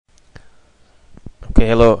Okay,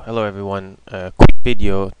 hello everyone. A quick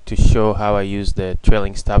video to show how I use the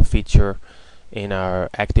trailing stop feature in our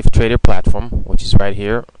active trader platform, which is right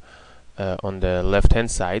here on the left hand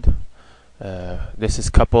side. This is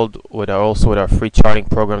coupled with our free charting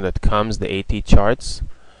program that comes, the AT charts.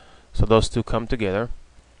 So those two come together,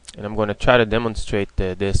 and I'm going to try to demonstrate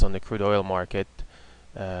this on the crude oil market.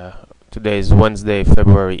 Today is Wednesday,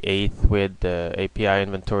 February 8th, with the API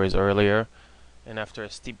inventories earlier, and after a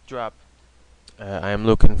steep drop I am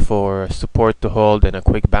looking for support to hold and a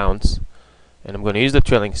quick bounce, and I'm going to use the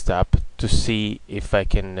trailing stop to see if I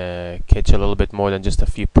can catch a little bit more than just a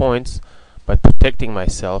few points by protecting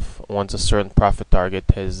myself once a certain profit target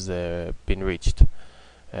has been reached.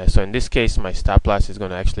 So in this case, my stop loss is going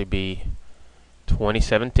to actually be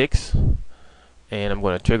 27 ticks, and I'm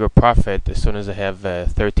going to trigger profit as soon as I have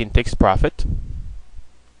 13 ticks profit,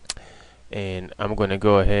 and I'm going to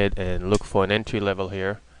go ahead and look for an entry level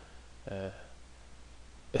here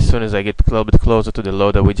as soon as I get a little bit closer to the low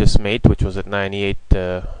that we just made, which was at 98,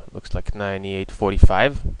 looks like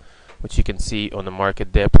 98.45, which you can see on the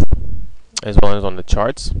market depth as well as on the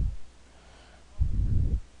charts.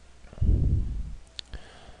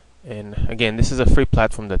 And again, this is a free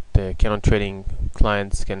platform that Canon Trading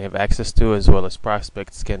clients can have access to, as well as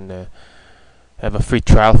prospects can have a free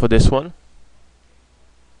trial for this one.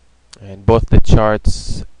 And both the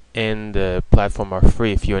charts and the platform are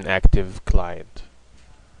free if you're an active client.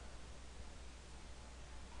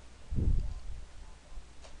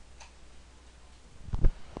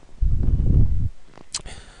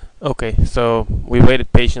 Okay, so we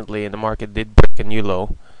waited patiently and the market did break a new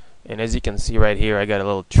low, and as you can see right here, I got a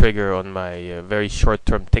little trigger on my very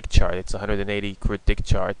short-term tick chart. It's a 180 crude tick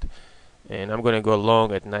chart, and I'm going to go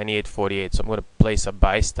long at 98.48, so I'm going to place a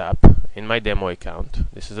buy stop in my demo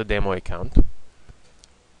account. This is a demo account,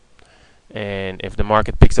 and if the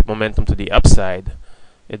market picks up momentum to the upside,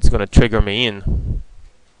 it's going to trigger me in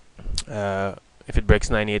if it breaks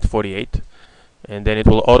 98.48. And then it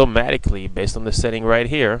will automatically, based on the setting right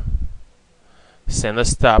here, send a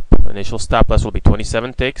stop. Initial stop loss will be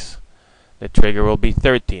 27 ticks. The trigger will be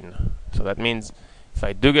 13. So that means if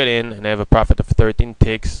I do get in and I have a profit of 13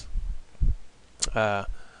 ticks,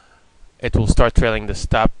 it will start trailing the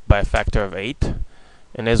stop by a factor of 8.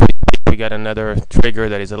 And as we got another trigger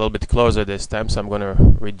that is a little bit closer this time, so I'm going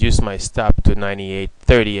to reduce my stop to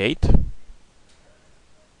 98.38.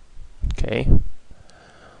 Okay.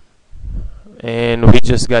 And we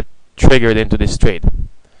just got triggered into this trade.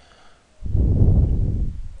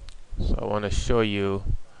 So I want to show you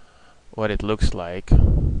what it looks like.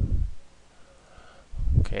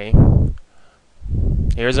 Okay,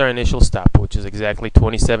 here's our initial stop, which is exactly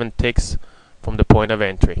 27 ticks from the point of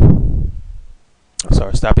entry. So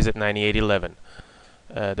our stop is at 98.11.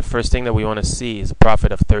 The first thing that we want to see is a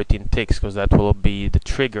profit of 13 ticks, because that will be the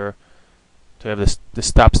trigger to have the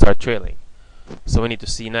stop start trailing. So we need to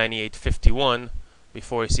see 98.51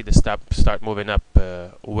 before we see the stop start moving up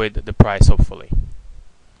with the price, hopefully.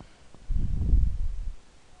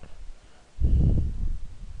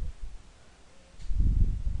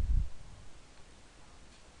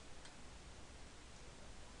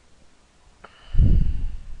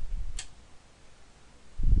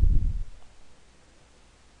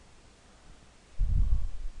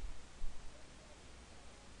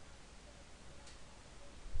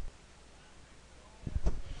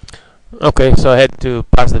 Okay, so I had to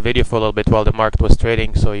pause the video for a little bit while the market was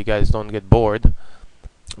trading, so you guys don't get bored.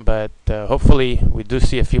 But hopefully we do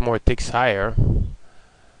see a few more ticks higher,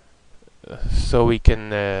 so we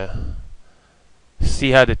can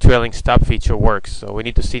see how the trailing stop feature works. So we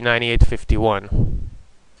need to see 98.51.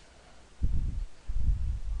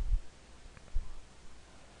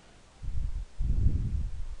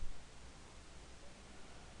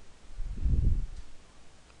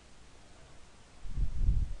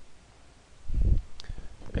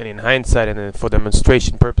 And in hindsight, and then for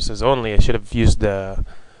demonstration purposes only, I should have used a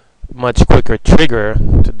much quicker trigger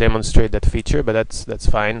to demonstrate that feature, but that's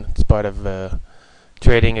fine. It's part of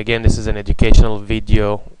trading. Again, this is an educational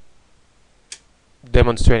video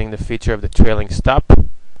demonstrating the feature of the trailing stop.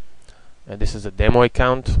 And this is a demo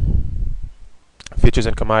account. Futures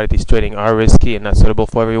and commodities trading are risky and not suitable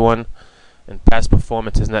for everyone, and past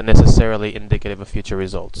performance is not necessarily indicative of future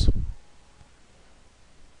results.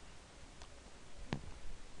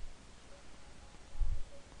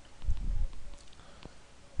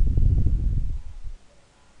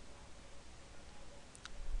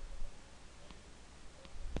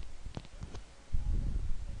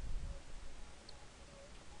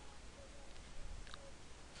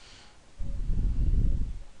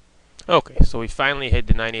 Okay, so we finally hit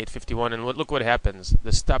the 98.51, and look what happens.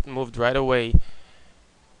 The stop moved right away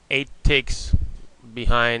 8 ticks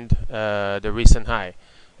behind the recent high,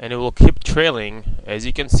 and it will keep trailing. As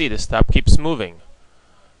you can see, the stop keeps moving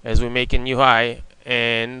as we make a new high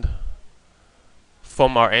and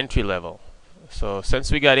from our entry level. So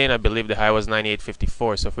since we got in, I believe the high was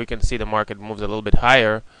 98.54. So if we can see the market moves a little bit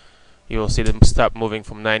higher, you will see the stop moving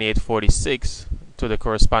from 98.46 to the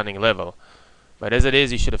corresponding level. But as it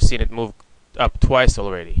is, you should have seen it move up twice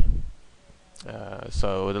already.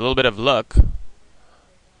 So with a little bit of luck,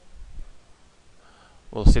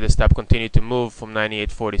 we'll see the stop continue to move from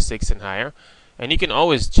 98.46 and higher. And you can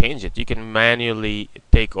always change it. You can manually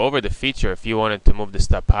take over the feature if you wanted to move the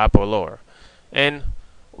stop up or lower. And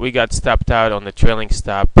we got stopped out on the trailing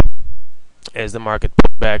stop as the market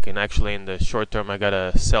pulled back, and actually in the short term I got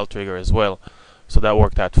a sell trigger as well, so that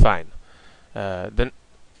worked out fine. Then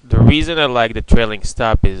the reason I like the trailing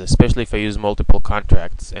stop is, especially if I use multiple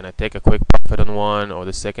contracts and I take a quick profit on one or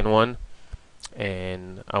the second one,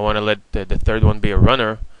 and I want to let the third one be a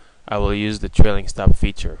runner, I will use the trailing stop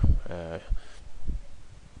feature.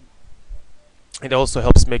 It also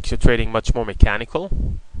helps make your trading much more mechanical,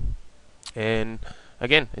 and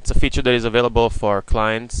again, it's a feature that is available for our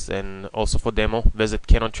clients and also for demo. Visit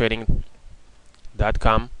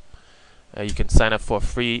canontrading.com. You can sign up for a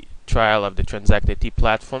free trial of the Transact AT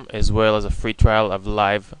platform, as well as a free trial of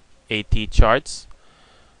live AT charts.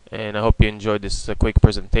 And I hope you enjoyed this quick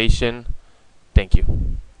presentation. Thank you.